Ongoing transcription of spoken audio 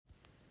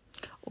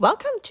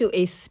Welcome to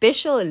a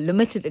special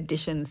limited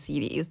edition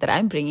series that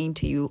I'm bringing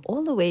to you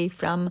all the way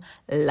from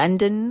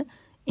London,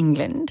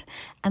 England.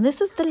 And this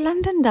is the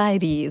London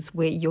Diaries,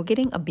 where you're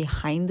getting a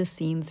behind the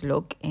scenes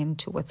look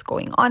into what's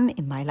going on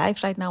in my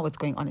life right now, what's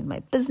going on in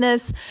my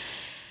business.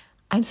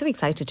 I'm so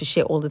excited to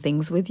share all the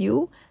things with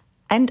you.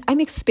 And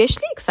I'm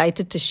especially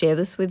excited to share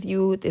this with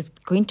you. There's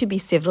going to be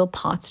several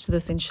parts to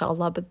this,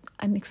 inshallah, but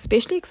I'm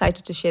especially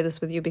excited to share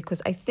this with you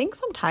because I think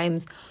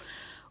sometimes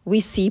we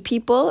see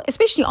people,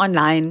 especially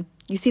online,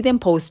 you see them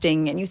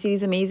posting and you see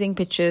these amazing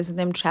pictures of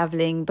them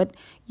traveling, but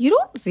you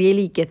don't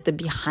really get the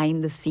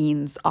behind the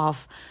scenes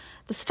of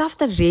the stuff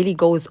that really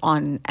goes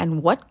on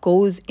and what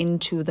goes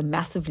into the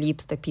massive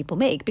leaps that people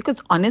make.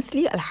 Because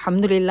honestly,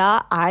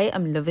 alhamdulillah, I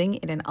am living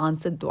in an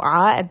answered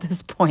dua at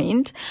this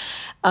point,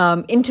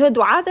 into a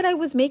dua that I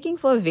was making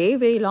for a very,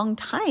 very long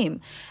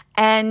time.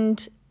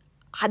 And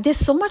there's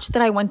so much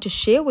that I want to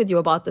share with you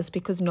about this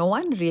because no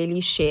one really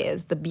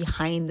shares the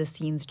behind the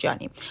scenes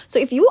journey. So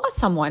if you are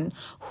someone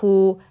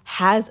who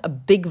has a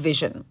big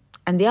vision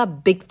and there are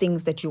big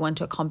things that you want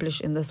to accomplish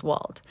in this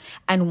world,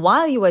 and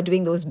while you are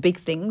doing those big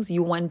things,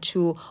 you want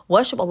to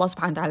worship Allah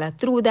subhanahu wa ta'ala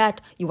through that,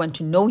 you want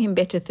to know Him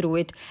better through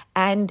it,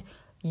 and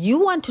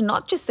you want to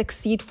not just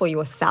succeed for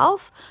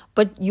yourself,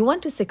 but you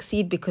want to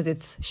succeed because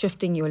it's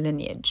shifting your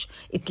lineage.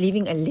 It's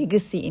leaving a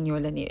legacy in your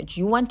lineage.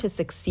 You want to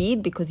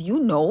succeed because you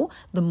know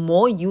the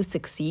more you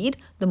succeed,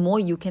 the more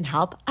you can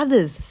help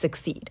others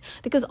succeed.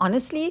 Because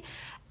honestly,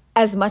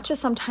 as much as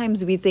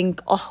sometimes we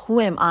think, oh, who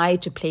am I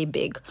to play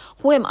big?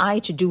 Who am I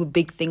to do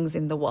big things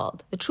in the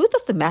world? The truth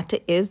of the matter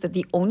is that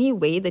the only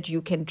way that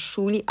you can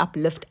truly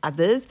uplift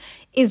others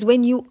is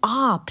when you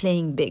are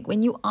playing big,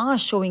 when you are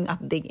showing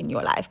up big in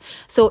your life.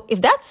 So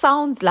if that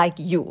sounds like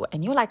you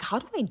and you're like, how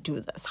do I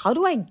do this? How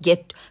do I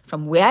get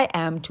from where I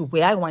am to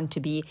where I want to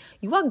be?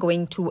 You are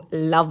going to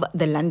love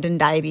the London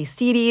Diary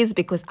series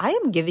because I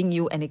am giving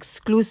you an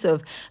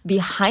exclusive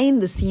behind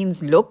the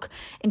scenes look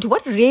into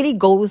what really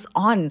goes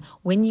on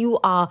when you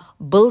are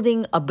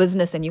building a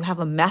business and you have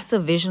a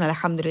massive vision,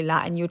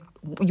 alhamdulillah, and you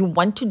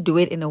want to do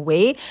it in a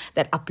way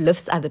that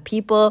uplifts other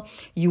people.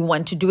 You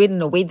want to do it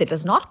in a way that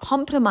does not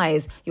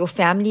compromise your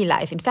family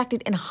life. In fact,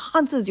 it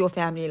enhances your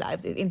family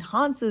lives. It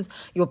enhances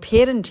your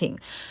parenting.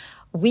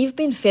 We've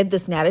been fed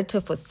this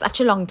narrative for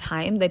such a long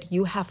time that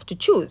you have to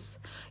choose.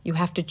 You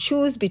have to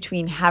choose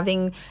between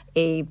having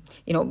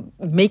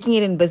making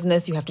it in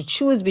business. You have to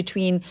choose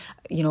between,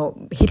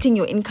 hitting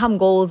your income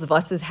goals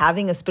versus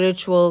having a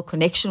spiritual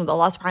connection with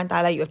Allah subhanahu wa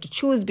ta'ala. You have to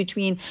choose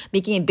between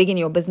making it big in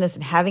your business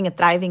and having a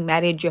thriving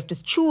marriage. You have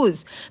to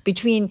choose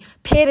between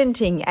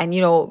parenting and,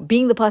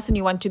 being the person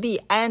you want to be.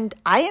 And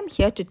I am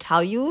here to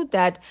tell you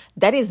that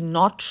that is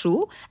not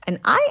true. And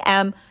I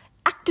am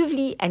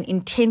actively and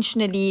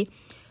intentionally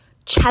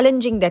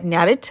challenging that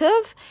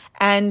narrative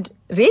and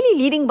really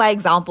leading by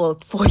example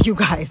for you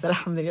guys,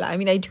 alhamdulillah. I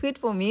mean, I do it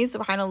for me,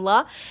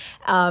 subhanallah,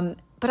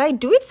 but I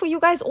do it for you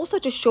guys also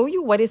to show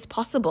you what is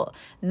possible.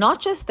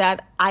 Not just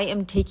that, I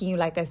am taking you,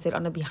 like I said,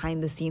 on a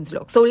behind the scenes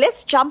look. So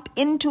let's jump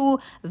into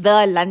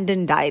the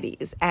London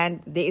Diaries,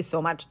 and there is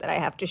so much that I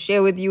have to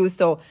share with you,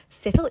 so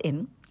settle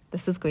in.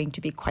 This is going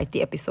to be quite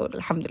the episode,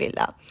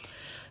 alhamdulillah.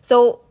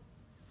 So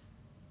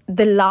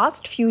the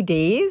last few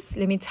days,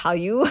 let me tell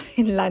you,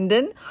 in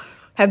London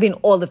have been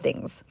all the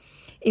things.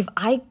 If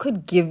I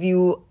could give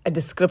you a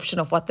description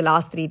of what the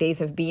last 3 days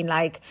have been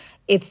like,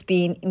 it's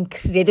been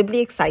incredibly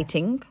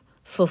exciting,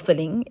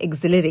 fulfilling,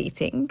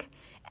 exhilarating,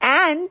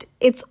 and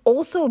it's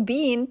also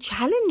been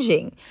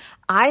challenging.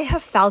 I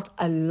have felt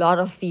a lot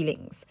of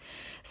feelings.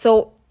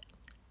 So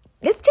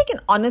let's take an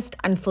honest,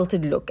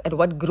 unfiltered look at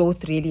what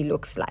growth really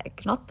looks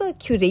like. Not the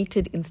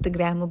curated,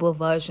 Instagrammable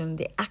version,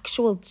 the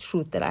actual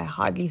truth that I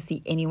hardly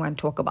see anyone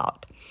talk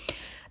about.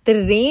 The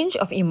range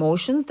of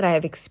emotions that I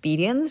have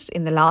experienced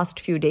in the last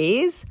few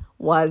days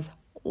was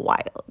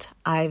wild.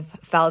 I've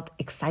felt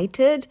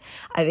excited.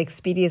 I've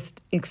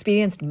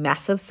experienced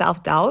massive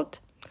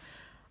self-doubt.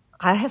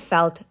 I have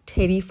felt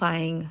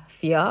terrifying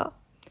fear.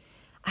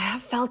 I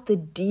have felt the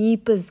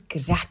deepest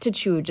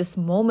gratitude, just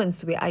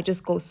moments where I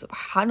just go,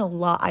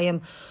 subhanallah,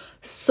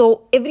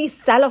 every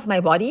cell of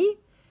my body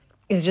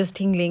is just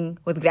tingling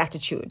with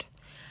gratitude.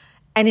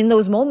 And in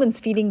those moments,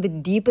 feeling the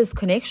deepest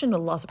connection to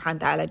Allah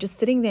subhanahu wa ta'ala, just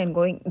sitting there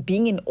and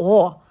being in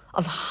awe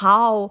of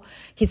how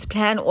His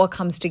plan all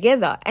comes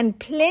together. And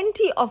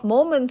plenty of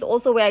moments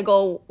also where I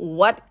go,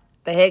 what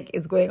the heck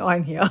is going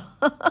on here?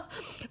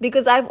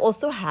 Because I've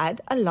also had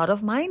a lot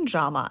of mind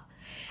drama.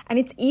 And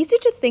it's easy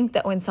to think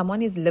that when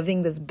someone is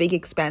living this big,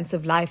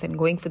 expansive life and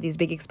going for these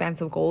big,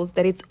 expansive goals,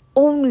 that it's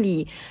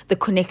only the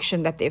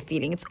connection that they're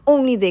feeling. It's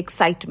only the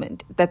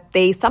excitement, that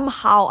they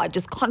somehow are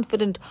just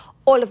confident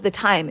all of the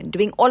time and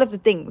doing all of the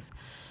things.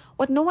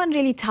 What no one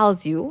really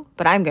tells you,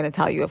 but I'm going to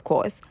tell you, of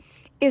course,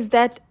 is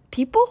that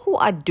people who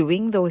are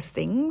doing those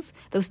things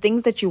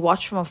that you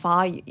watch from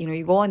afar,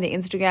 you go on their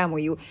Instagram or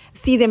you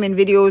see them in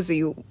videos or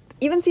you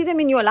even see them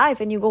in your life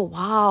and you go,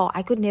 wow,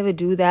 I could never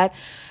do that.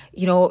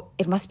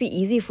 It must be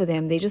easy for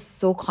them. They're just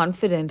so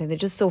confident and they're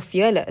just so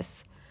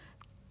fearless.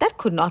 That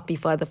could not be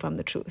further from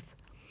the truth.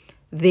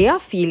 They are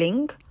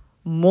feeling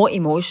more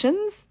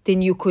emotions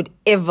than you could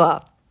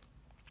ever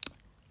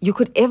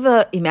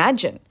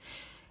imagine.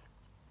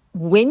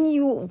 When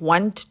you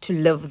want to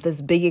live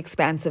this big,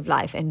 expansive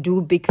life and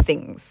do big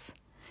things,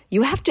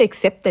 you have to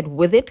accept that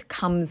with it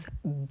comes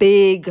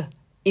big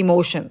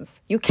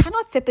emotions. You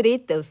cannot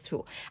separate those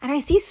two. And I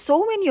see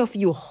so many of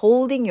you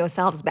holding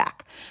yourselves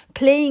back,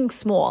 playing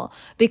small,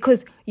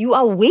 because you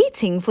are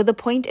waiting for the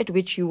point at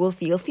which you will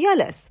feel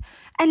fearless.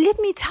 And let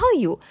me tell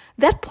you,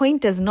 that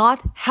point does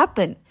not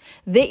happen.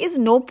 There is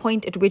no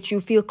point at which you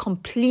feel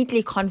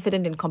completely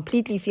confident and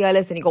completely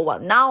fearless and you go, well,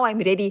 now I'm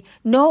ready.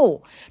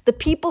 No, the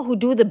people who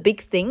do the big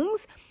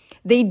things,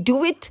 they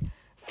do it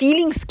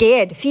feeling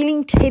scared,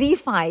 feeling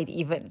terrified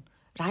even,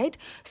 right?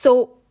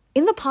 So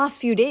in the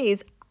past few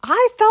days,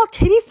 I felt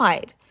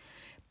terrified,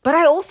 but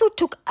I also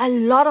took a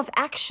lot of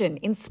action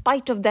in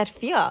spite of that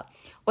fear.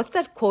 What's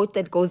that quote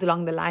that goes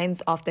along the lines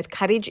of that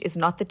courage is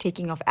not the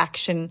taking of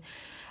action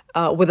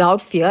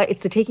without fear,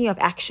 it's the taking of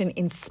action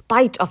in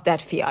spite of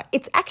that fear.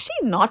 It's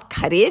actually not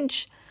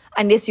courage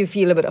unless you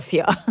feel a bit of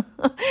fear.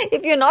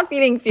 If you're not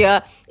feeling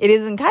fear, it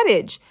isn't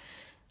courage.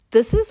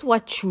 This is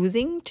what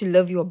choosing to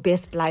live your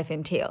best life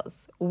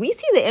entails. We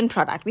see the end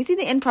product. We see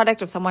the end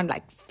product of someone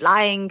like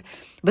flying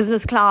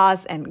business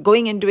class and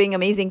going and doing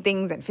amazing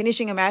things and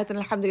finishing a marathon,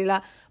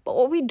 alhamdulillah. But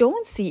what we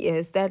don't see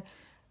is that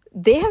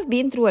they have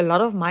been through a lot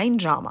of mind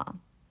drama.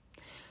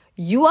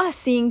 You are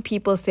seeing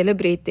people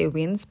celebrate their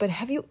wins, but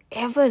have you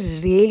ever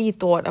really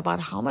thought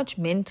about how much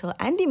mental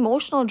and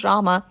emotional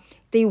drama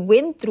they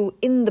went through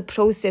in the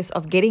process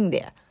of getting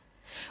there?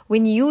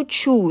 When you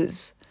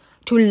choose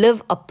to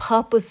live a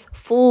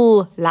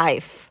purposeful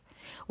life,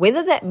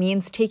 whether that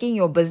means taking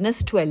your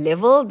business to a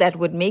level that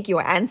would make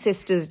your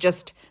ancestors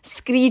just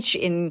screech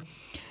in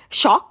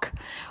shock,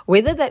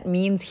 whether that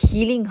means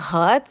healing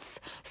hurts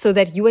so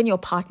that you and your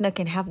partner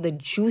can have the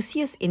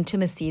juiciest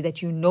intimacy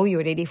that you know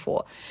you're ready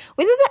for,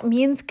 whether that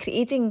means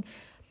creating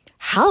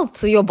health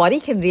so your body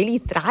can really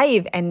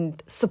thrive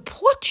and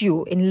support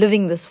you in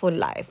living this full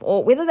life,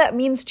 or whether that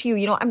means to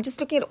you, I'm just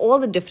looking at all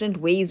the different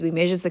ways we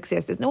measure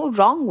success. There's no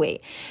wrong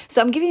way.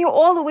 So I'm giving you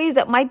all the ways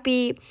that might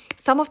be,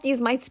 some of these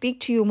might speak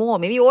to you more.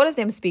 Maybe all of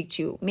them speak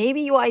to you.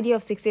 Maybe your idea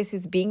of success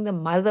is being the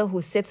mother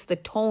who sets the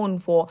tone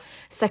for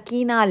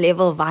sakina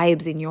level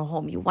vibes in your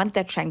home. You want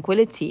that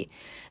tranquility.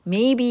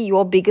 Maybe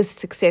your biggest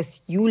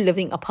success, you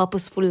living a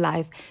purposeful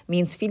life,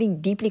 means feeling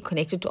deeply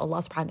connected to Allah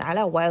subhanahu wa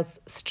ta'ala whilst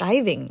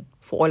striving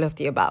for all of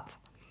the above.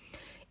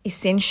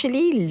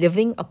 Essentially,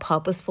 living a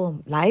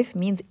purposeful life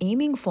means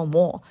aiming for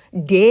more,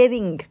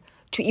 daring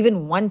to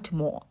even want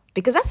more.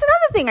 Because that's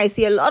another thing I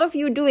see a lot of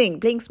you doing,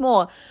 playing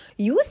small.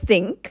 You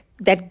think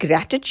that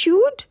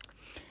gratitude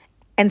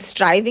and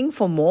striving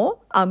for more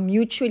are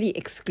mutually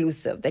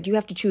exclusive, that you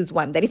have to choose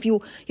one. That if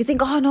you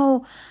think, oh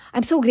no,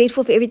 I'm so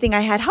grateful for everything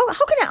I had. How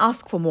can I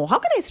ask for more? How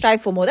can I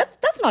strive for more?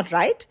 That's not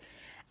right.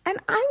 And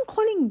I'm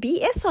calling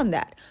BS on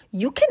that.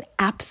 You can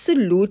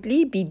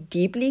absolutely be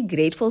deeply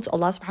grateful to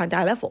Allah subhanahu wa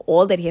ta'ala for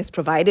all that He has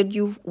provided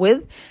you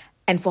with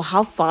and for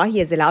how far He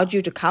has allowed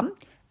you to come,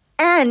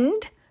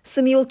 and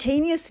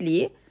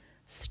simultaneously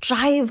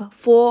strive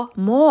for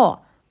more.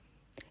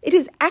 It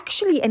is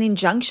actually an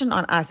injunction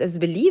on us as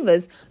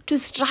believers to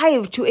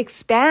strive, to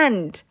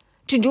expand,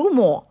 to do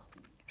more,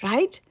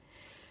 right?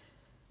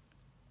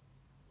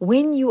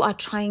 When you are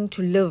trying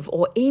to live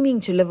or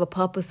aiming to live a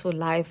purposeful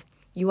life,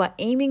 you are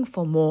aiming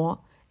for more,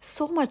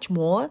 so much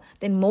more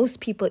than most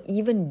people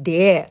even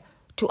dare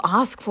to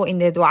ask for in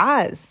their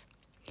du'as.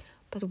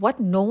 But what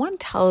no one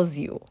tells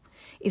you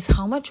is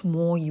how much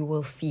more you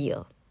will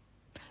feel.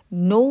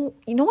 No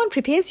one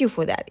prepares you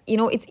for that.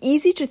 It's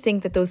easy to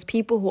think that those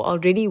people who are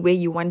already where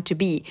you want to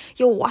be,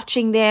 you're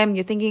watching them,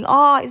 you're thinking,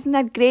 oh, isn't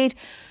that great?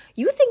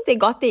 You think they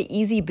got there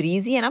easy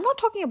breezy. And I'm not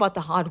talking about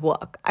the hard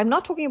work. I'm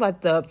not talking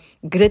about the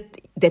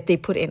grit that they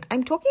put in.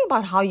 I'm talking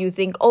about how you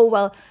think, oh,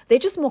 well, they're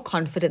just more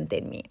confident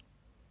than me.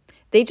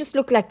 They just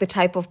look like the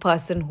type of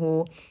person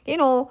who,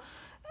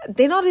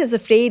 they're not as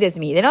afraid as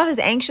me. They're not as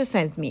anxious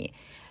as me.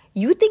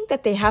 You think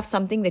that they have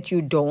something that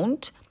you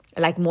don't,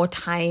 like more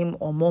time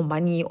or more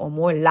money or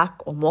more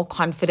luck or more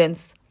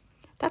confidence.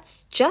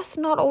 That's just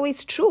not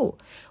always true.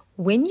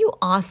 When you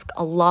ask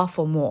Allah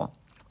for more,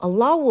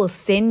 Allah will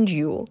send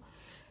you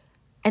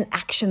an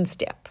action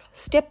step.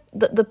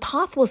 The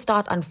path will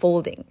start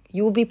unfolding.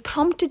 You will be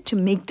prompted to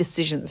make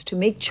decisions, to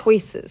make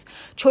choices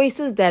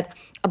that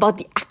about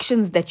the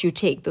actions that you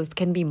take. Those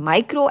can be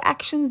micro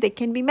actions, they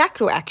can be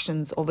macro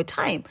actions over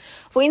time.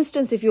 For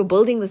instance, if you're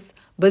building this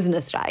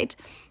business, right,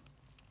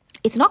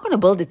 it's not going to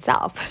build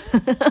itself.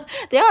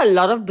 There are a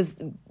lot of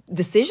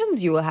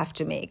decisions you will have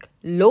to make,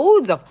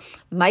 loads of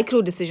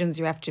micro decisions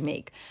you have to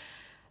make,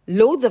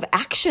 loads of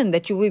action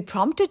that you will be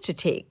prompted to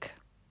take.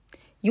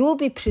 You will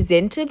be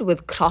presented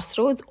with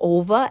crossroads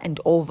over and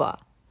over.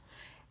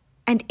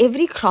 And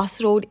every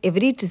crossroad,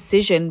 every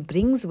decision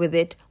brings with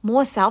it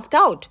more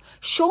self-doubt.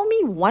 Show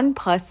me one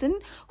person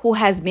who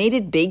has made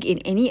it big in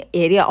any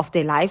area of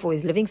their life or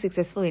is living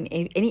successful in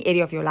any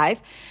area of your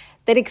life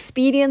that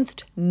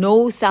experienced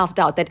no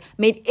self-doubt, that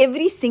made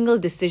every single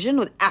decision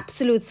with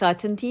absolute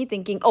certainty,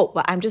 thinking, oh,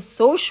 well, I'm just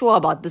so sure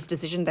about this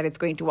decision that it's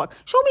going to work.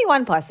 Show me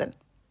one person.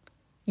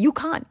 You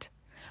can't,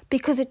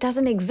 because it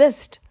doesn't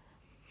exist.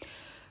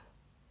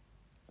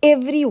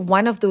 Every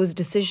one of those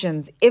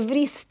decisions,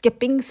 every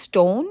stepping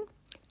stone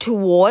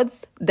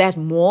towards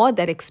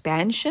that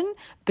expansion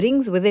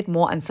brings with it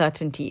more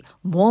uncertainty,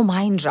 more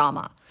mind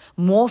drama,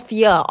 more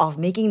fear of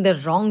making the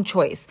wrong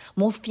choice,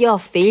 more fear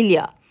of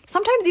failure,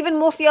 sometimes even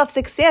more fear of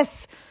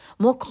success,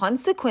 more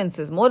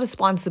consequences, more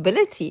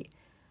responsibility.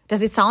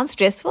 Does it sound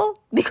stressful?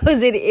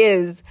 Because it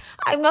is.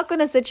 I'm not going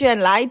to sit here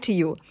and lie to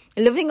you.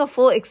 Living a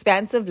full,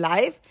 expansive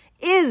life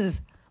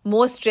is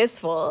more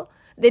stressful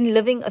than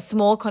living a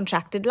small,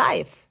 contracted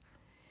life.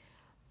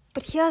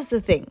 But here's the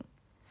thing.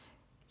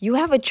 You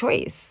have a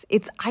choice.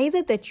 It's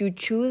either that you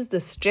choose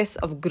the stress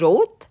of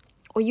growth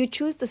or you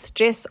choose the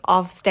stress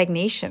of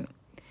stagnation.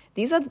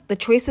 These are the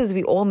choices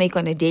we all make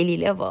on a daily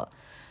level.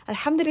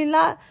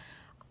 Alhamdulillah,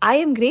 I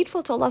am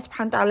grateful to Allah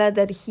subhanahu wa ta'ala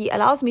that He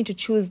allows me to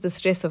choose the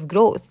stress of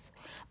growth.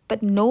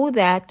 But know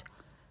that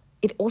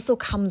it also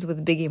comes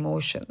with big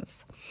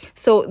emotions.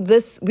 So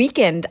this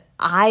weekend,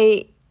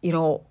 I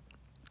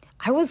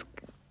was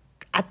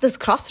at this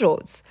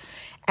crossroads.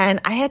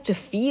 And I had to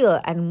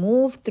feel and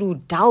move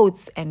through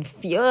doubts and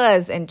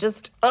fears and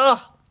just,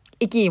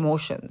 icky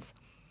emotions.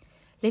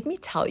 Let me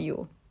tell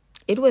you,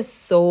 it was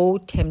so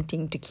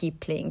tempting to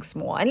keep playing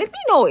small. And let me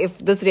know if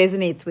this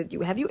resonates with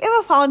you. Have you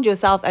ever found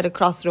yourself at a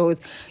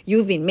crossroads?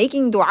 You've been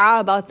making dua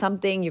about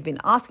something. You've been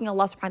asking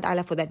Allah subhanahu wa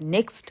ta'ala for that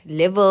next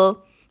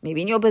level.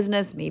 Maybe in your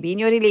business, maybe in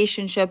your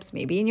relationships,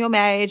 maybe in your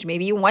marriage.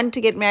 Maybe you want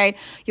to get married.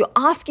 You're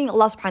asking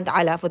Allah subhanahu wa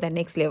ta'ala for that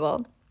next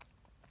level.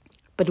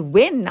 But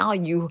when now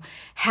you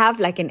have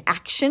like an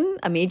action,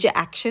 a major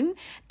action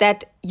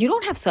that you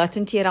don't have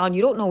certainty around,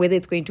 you don't know whether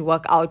it's going to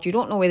work out, you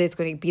don't know whether it's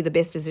going to be the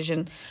best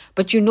decision,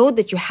 but you know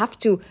that you have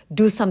to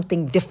do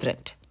something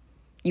different.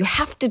 You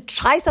have to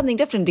try something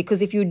different,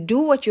 because if you do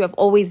what you have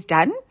always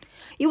done,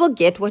 you will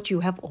get what you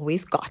have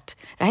always got,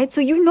 right?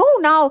 So you know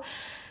now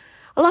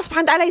Allah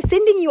subhanahu wa ta'ala is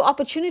sending you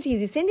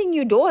opportunities, He's sending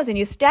you doors, and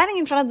you're standing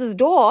in front of this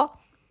door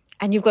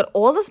and you've got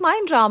all this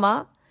mind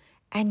drama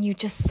and you're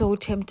just so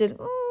tempted,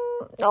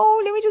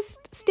 no, let me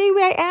just stay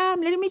where I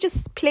am. Let me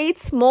just play it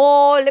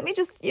small. Let me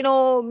just,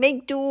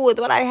 make do with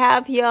what I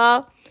have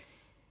here.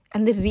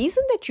 And the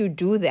reason that you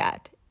do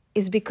that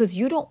is because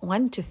you don't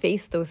want to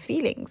face those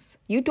feelings.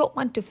 You don't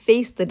want to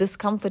face the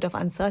discomfort of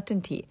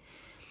uncertainty.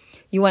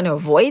 You want to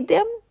avoid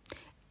them.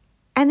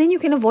 And then you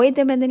can avoid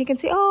them and then you can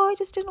say, oh, it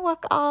just didn't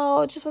work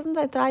out. It just wasn't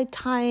the right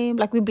time.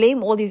 Like, we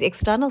blame all these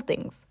external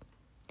things.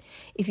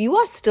 If you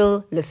are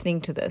still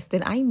listening to this,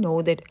 then I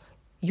know that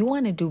you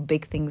want to do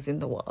big things in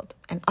the world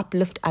and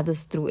uplift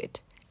others through it.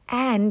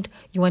 And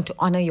you want to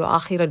honor your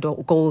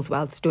akhirah goals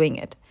whilst doing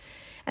it.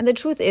 And the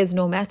truth is,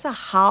 no matter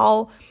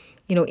how,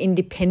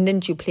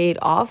 independent you play it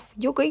off,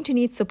 you're going to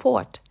need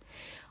support.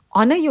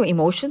 Honor Your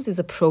Emotions is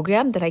a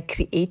program that I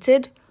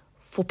created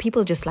for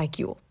people just like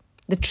you.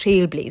 The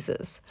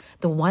trailblazers,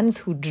 the ones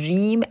who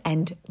dream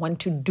and want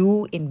to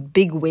do in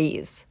big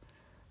ways,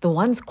 the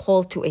ones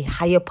called to a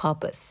higher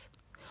purpose.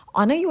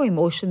 Honor Your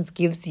Emotions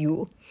gives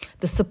you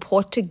the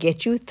support to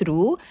get you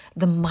through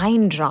the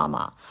mind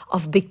drama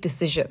of big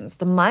decisions,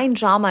 the mind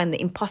drama and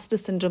the imposter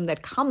syndrome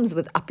that comes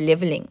with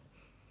up-leveling.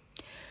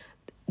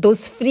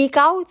 Those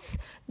freakouts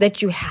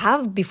that you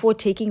have before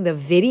taking the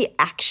very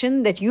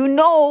action that you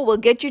know will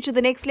get you to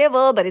the next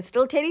level, but it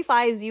still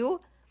terrifies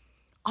you.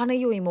 Honor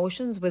Your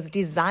Emotions was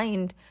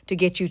designed to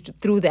get you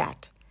through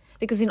that.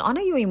 Because in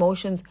Honor Your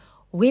Emotions,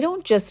 we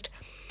don't just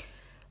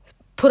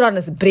put on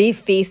a brave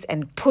face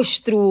and push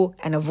through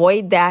and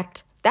avoid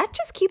that. That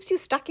just keeps you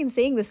stuck in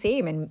saying the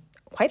same and,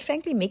 quite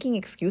frankly, making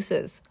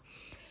excuses.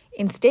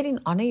 Instead, in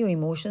Honor Your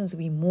Emotions,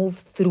 we move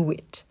through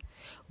it.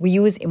 We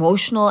use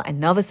emotional and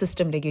nervous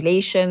system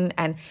regulation.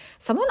 And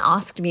someone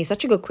asked me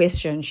such a good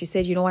question. She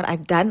said, you know what,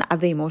 I've done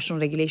other emotional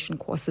regulation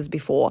courses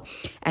before.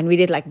 And we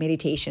did like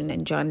meditation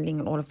and journaling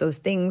and all of those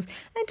things.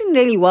 And it didn't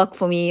really work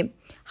for me.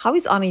 How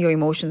is Honor Your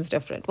Emotions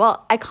different?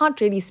 Well, I can't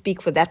really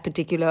speak for that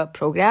particular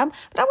program.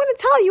 But I'm going to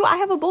tell you, I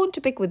have a bone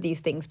to pick with these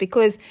things,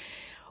 because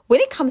when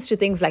it comes to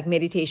things like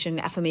meditation,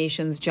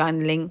 affirmations,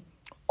 journaling,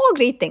 all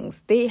great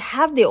things, they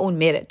have their own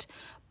merit.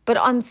 But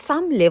on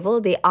some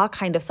level, they are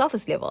kind of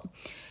surface level.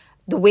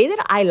 The way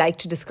that I like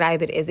to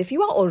describe it is, if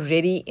you are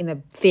already in a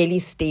fairly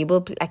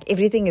stable, like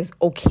everything is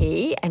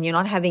okay and you're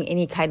not having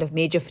any kind of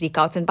major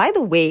freakouts. And by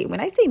the way, when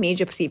I say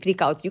major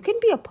freakouts, you can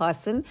be a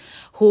person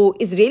who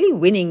is really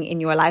winning in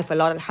your life a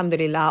lot,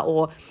 alhamdulillah,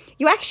 or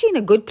you're actually in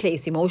a good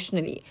place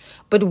emotionally.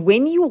 But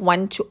when you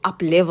want to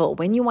up level,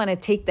 when you want to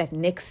take that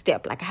next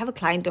step, like I have a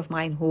client of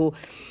mine who,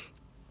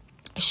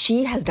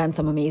 she has done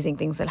some amazing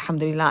things,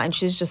 alhamdulillah, and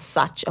she's just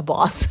such a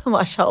boss,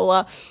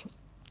 mashallah.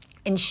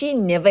 And she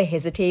never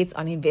hesitates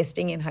on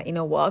investing in her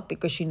inner work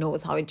because she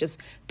knows how it just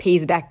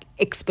pays back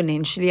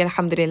exponentially,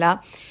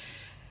 alhamdulillah.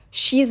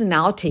 She is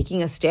now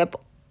taking a step.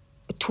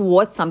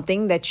 towards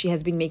something that she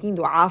has been making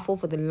dua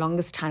for the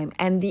longest time.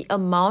 And the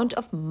amount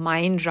of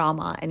mind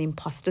drama and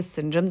imposter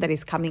syndrome that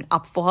is coming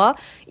up for her,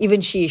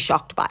 even she is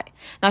shocked by.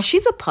 Now,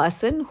 she's a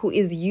person who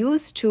is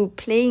used to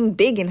playing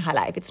big in her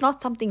life. It's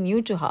not something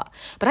new to her.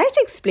 But I had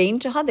to explain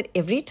to her that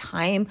every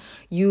time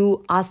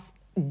you are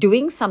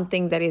doing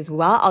something that is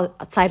well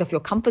outside of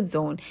your comfort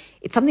zone,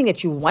 it's something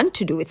that you want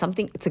to do. It's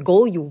a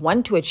goal you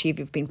want to achieve.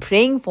 You've been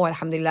praying for,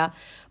 alhamdulillah,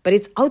 but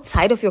it's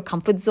outside of your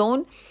comfort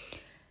zone.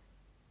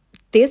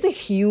 There's a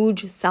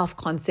huge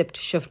self-concept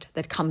shift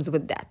that comes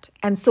with that.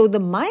 And so the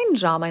mind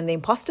drama and the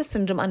imposter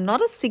syndrome are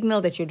not a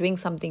signal that you're doing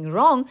something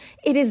wrong.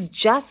 It is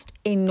just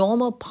a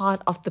normal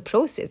part of the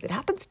process. It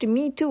happens to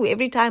me too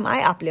every time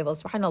I up level,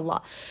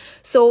 subhanAllah.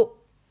 So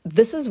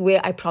this is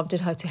where I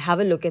prompted her to have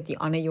a look at the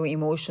Honor Your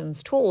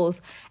Emotions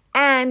tools.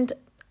 And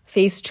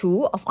phase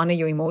 2 of Honor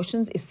Your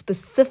Emotions is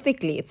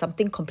specifically, it's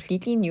something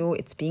completely new.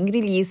 It's being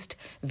released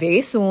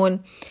very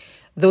soon.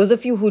 Those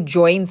of you who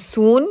join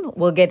soon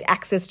will get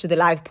access to the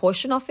live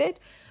portion of it.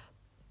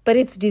 But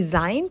it's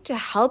designed to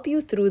help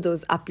you through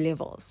those up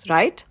levels,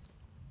 right?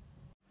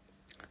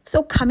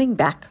 So coming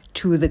back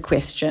to the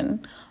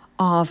question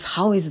of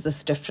how is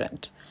this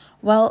different?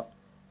 Well,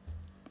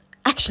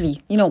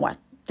 actually, you know what?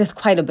 There's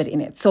quite a bit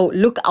in it. So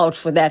look out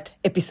for that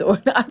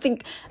episode. I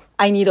think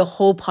I need a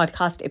whole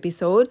podcast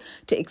episode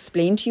to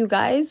explain to you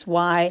guys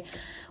why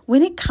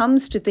when it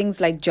comes to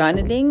things like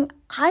journaling,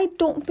 I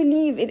don't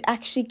believe it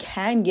actually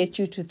can get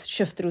you to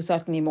shift through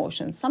certain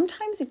emotions.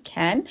 Sometimes it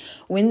can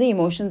when the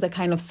emotions are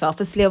kind of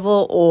surface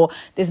level or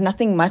there's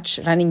nothing much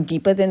running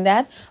deeper than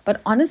that.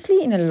 But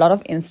honestly, in a lot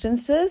of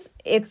instances,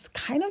 it's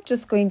kind of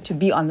just going to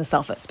be on the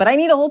surface. But I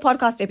need a whole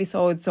podcast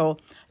episode, so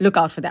look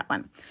out for that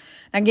one.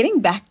 Now,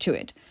 getting back to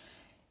it.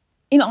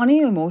 In Honor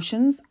Your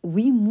Emotions,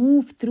 we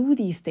move through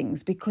these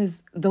things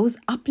because those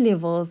up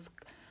levels,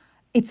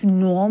 it's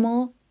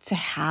normal to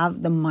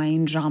have the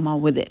mind drama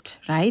with it,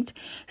 right?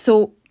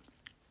 So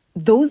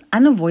those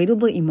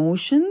unavoidable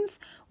emotions,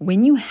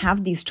 when you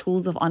have these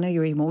tools of Honor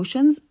Your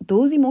Emotions,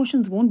 those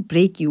emotions won't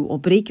break you or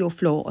break your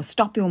flow or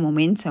stop your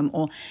momentum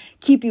or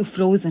keep you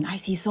frozen. I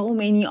see so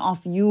many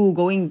of you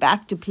going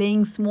back to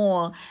playing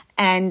small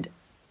and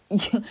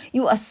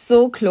you are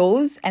so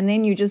close, and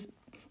then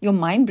your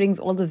mind brings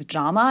all this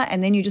drama,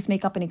 and then you just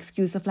make up an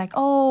excuse of like,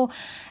 oh,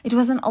 it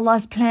wasn't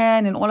Allah's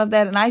plan and all of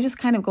that. And I just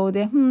kind of go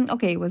there,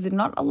 okay, was it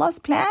not Allah's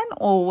plan,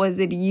 or was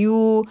it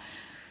you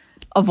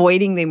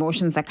avoiding the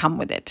emotions that come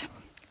with it?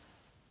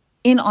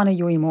 In Honor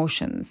Your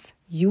Emotions,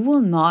 you will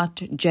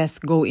not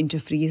just go into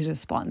freeze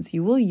response.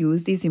 You will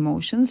use these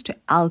emotions to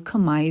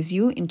alchemize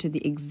you into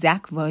the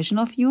exact version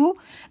of you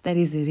that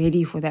is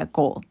ready for that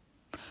goal,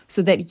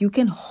 so that you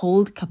can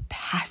hold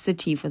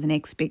capacity for the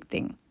next big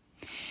thing.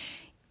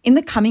 In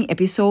the coming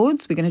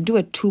episodes, we're going to do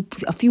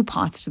a few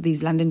parts to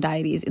these London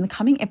Diaries. In the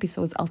coming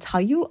episodes, I'll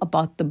tell you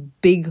about the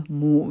big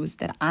moves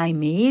that I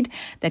made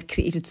that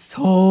created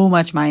so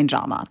much mind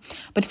drama.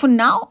 But for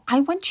now, I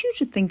want you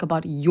to think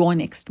about your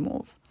next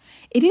move.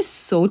 It is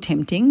so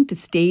tempting to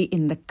stay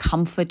in the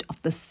comfort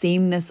of the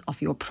sameness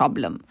of your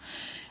problem.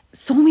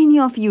 So many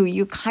of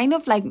you kind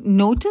of like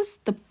notice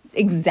the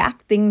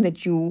exact thing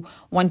that you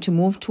want to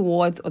move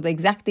towards or the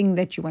exact thing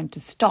that you want to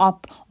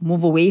stop,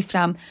 move away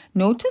from.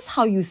 Notice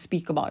how you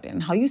speak about it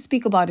and how you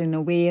speak about it in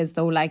a way as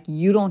though like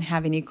you don't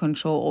have any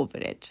control over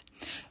it.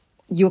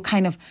 You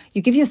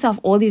give yourself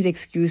all these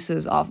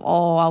excuses of,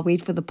 oh, I'll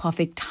wait for the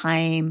perfect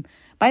time.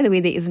 By the way,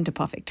 there isn't a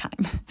perfect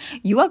time.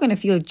 You are going to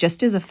feel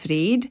just as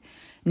afraid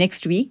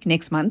next week,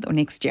 next month, or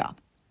next year.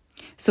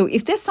 So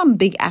if there's some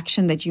big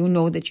action that you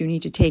know that you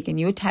need to take and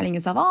you're telling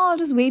yourself, oh, I'll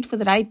just wait for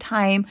the right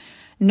time,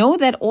 know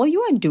that all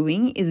you are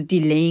doing is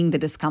delaying the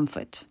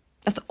discomfort.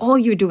 That's all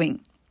you're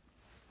doing.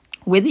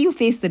 Whether you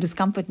face the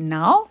discomfort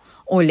now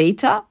or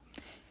later,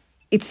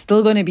 it's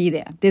still going to be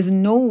there. There's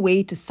no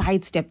way to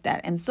sidestep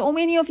that. And so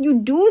many of you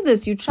do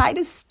this. You try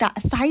to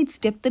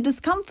sidestep the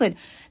discomfort.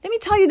 Let me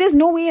tell you, there's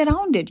no way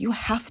around it. You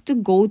have to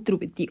go through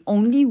it. The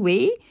only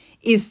way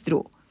is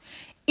through.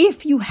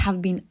 If you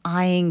have been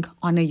eyeing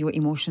Honor Your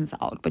Emotions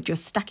out, but you're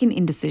stuck in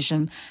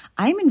indecision,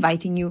 I'm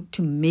inviting you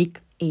to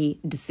make a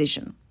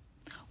decision.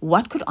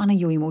 What could Honor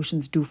Your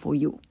Emotions do for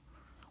you?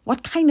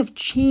 What kind of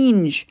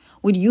change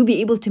would you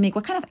be able to make?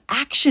 What kind of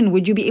action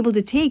would you be able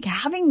to take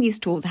having these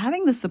tools,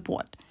 having the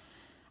support?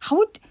 How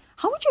would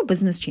your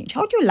business change?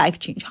 How would your life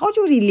change? How would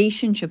your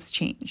relationships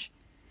change?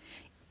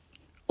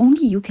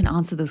 Only you can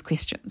answer those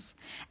questions.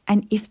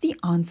 And if the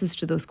answers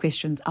to those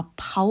questions are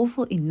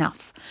powerful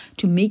enough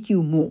to make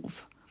you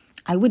move,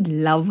 I would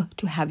love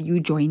to have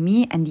you join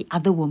me and the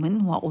other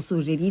women who are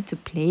also ready to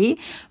play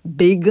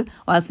big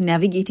whilst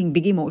navigating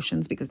big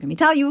emotions. Because let me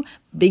tell you,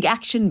 big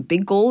action,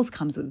 big goals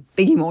comes with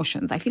big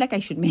emotions. I feel like I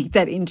should make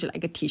that into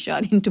like a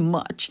t-shirt, into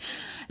merch.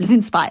 Live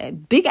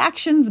inspired. Big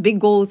actions,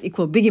 big goals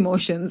equal big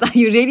emotions. Are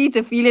you ready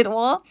to feel it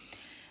all?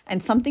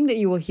 And something that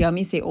you will hear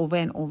me say over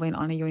and over in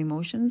Honor Your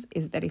Emotions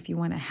is that if you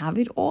want to have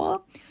it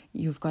all,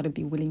 you've got to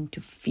be willing to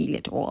feel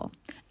it all.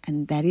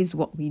 And that is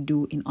what we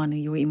do in Honor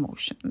Your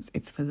Emotions.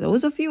 It's for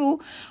those of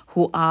you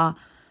who are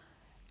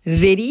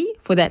ready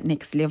for that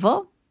next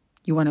level.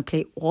 You want to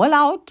play all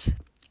out.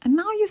 And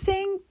now you're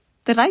saying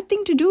the right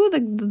thing to do,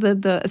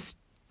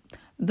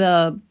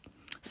 the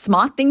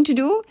smart thing to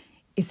do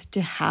is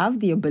to have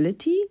the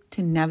ability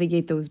to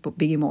navigate those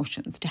big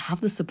emotions, to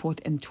have the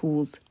support and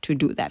tools to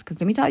do that.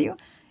 Because let me tell you,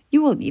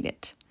 you will need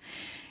it.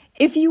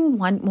 If you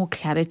want more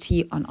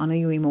clarity on honor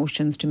your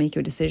emotions to make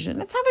your decision,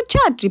 let's have a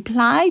chat.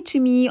 Reply to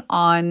me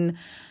on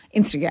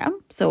Instagram.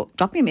 So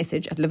drop me a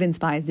message at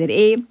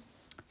liveinspiredza.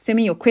 Send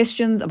me your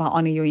questions about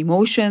honor your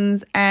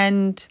emotions,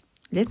 and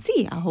let's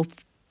see. I hope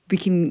we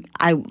can.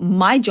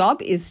 My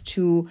job is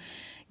to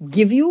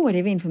give you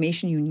whatever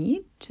information you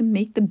need to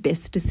make the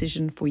best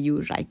decision for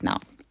you right now.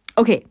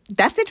 Okay,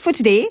 that's it for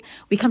today.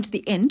 We come to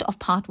the end of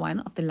part 1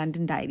 of the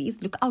London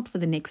Diaries. Look out for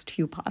the next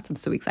few parts. I'm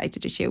so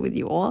excited to share with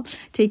you all.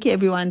 Take care,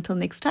 everyone. Until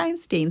next time,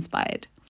 stay inspired.